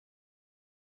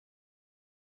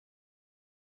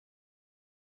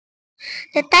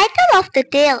The title of the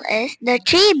tale is The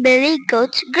Three Billy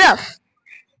Goats Gruff.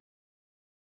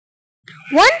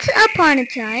 Once upon a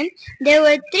time, there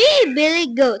were three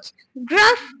billy goats,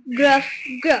 Gruff, Gruff,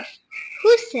 Gruff,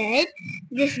 who said,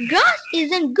 "This grass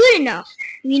isn't good enough.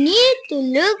 We need to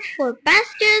look for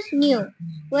pastures new,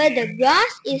 where the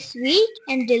grass is sweet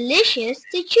and delicious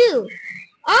to chew."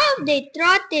 Off they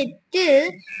trotted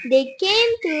till they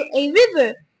came to a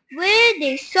river, where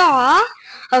they saw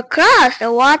across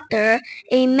the water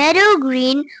a meadow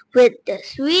green with the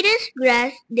sweetest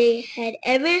grass they had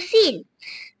ever seen.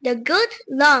 The goats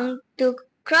longed to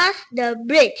cross the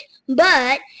bridge,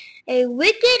 but a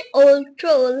wicked old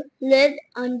troll lived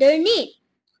underneath,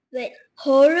 with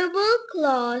horrible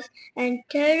claws and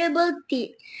terrible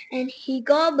teeth, and he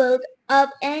gobbled up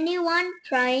anyone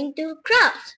trying to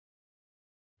cross.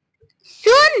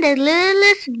 Soon the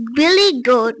littlest billy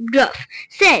goat Gruff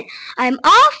said, "I'm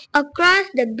off across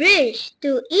the bridge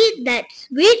to eat that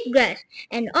sweet grass."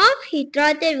 And off he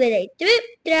trotted with a trip,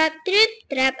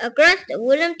 trap across the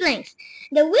wooden planks.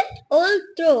 The wicked old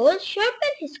troll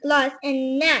sharpened his claws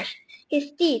and gnashed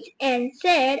his teeth and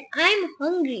said, "I'm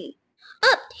hungry."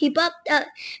 Up he popped up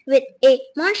with a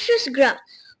monstrous growl.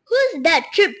 "Who's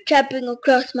that trip-trapping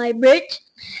across my bridge?"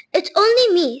 "It's only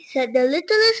me," said the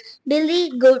littlest billy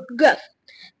goat Gruff.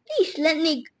 "Please let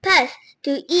me pass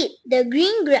to eat the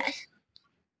green grass."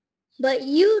 But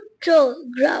you troll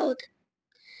growled,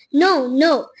 "No,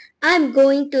 no, I'm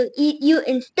going to eat you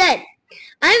instead."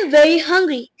 "I'm very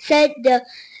hungry," said the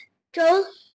troll.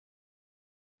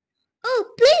 "Oh,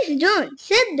 please don't,"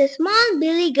 said the small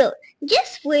billy goat.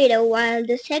 "Just wait a while.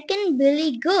 The second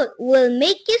billy goat will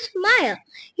make you smile.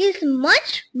 He's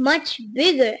much, much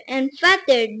bigger and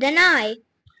fatter than I."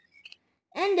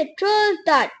 And the troll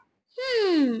thought,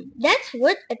 that's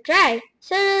worth a try."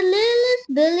 So the littlest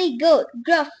billy goat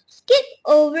Gruff skipped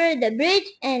over the bridge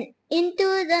and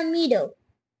into the meadow.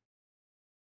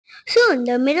 Soon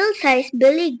the middle-sized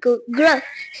billy goat Gruff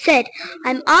said,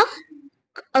 "I'm off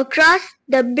across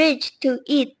the bridge to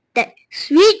eat that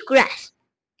sweet grass."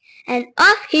 And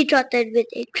off he trotted with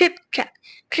a trip,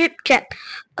 trap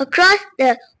across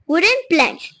the wooden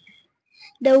planks.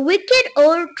 The wicked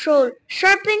old troll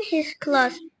sharpened his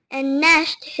claws and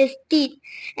gnashed his teeth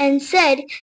and said,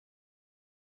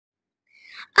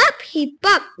 Up he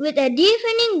popped with a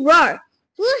deafening roar.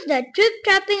 "Who's that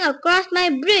trip-trapping across my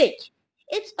bridge?"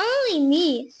 "It's only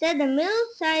me," said the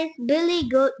middle-sized billy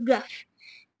goat Gruff.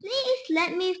 "Please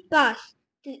let me pass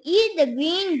to eat the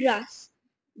green grass."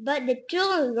 But the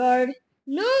troll roared,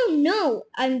 "No, no,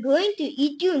 I'm going to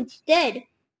eat you instead."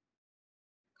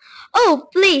 "Oh,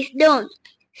 please don't,"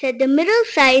 said the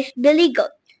middle-sized billy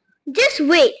goat. "Just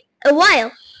wait a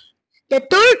while. The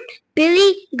third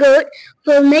billy goat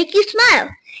will make you smile.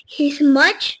 He's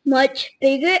much, much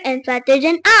bigger and fatter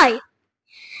than I."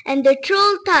 And the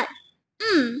troll thought,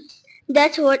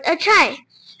 that's worth a try.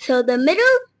 So the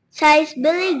middle-sized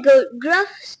billy goat Gruff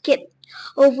skipped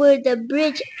over the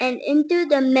bridge and into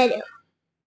the meadow.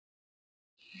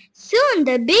 Soon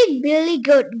the big billy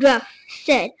goat Gruff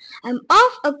said, "I'm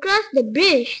off across the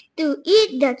bridge to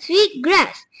eat that sweet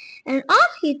grass." And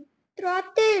off he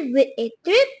trotted with a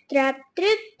trip,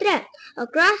 trap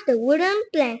across the wooden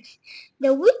planks.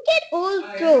 The wicked old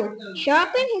troll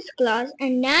sharpened his claws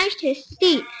and gnashed his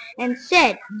teeth and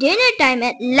said, "Dinner time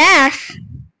at last."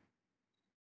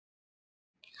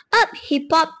 Up he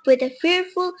popped with a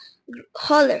fearful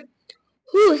holler.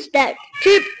 "Who's that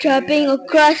trip-trapping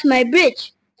across my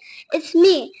bridge?" "It's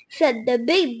me," said the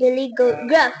big billy goat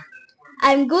Gruff.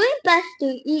 "I'm going past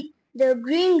to eat the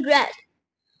green grass."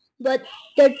 But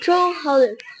the troll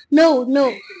hollered, "No, no,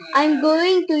 I'm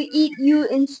going to eat you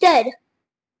instead."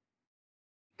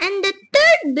 And the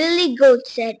third billy goat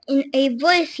said in a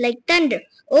voice like thunder,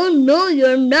 "Oh no,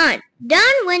 you're not."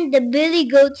 Down went the billy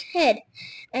goat's head,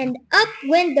 and up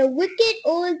went the wicked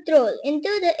old troll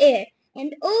into the air,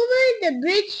 and over the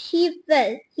bridge he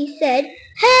fell. He said,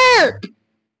 "Help!"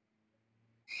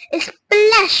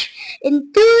 Splash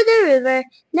into the river,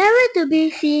 never to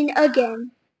be seen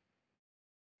again.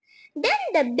 Then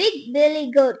the big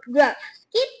billy goat Gruff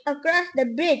skipped across the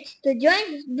bridge to join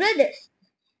his brothers,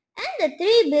 and the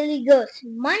three billy goats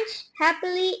munched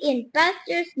happily in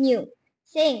pastures new,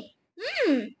 saying,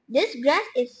 this grass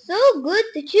is so good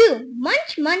to chew.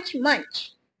 Munch, munch,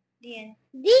 munch." The end.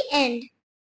 The end.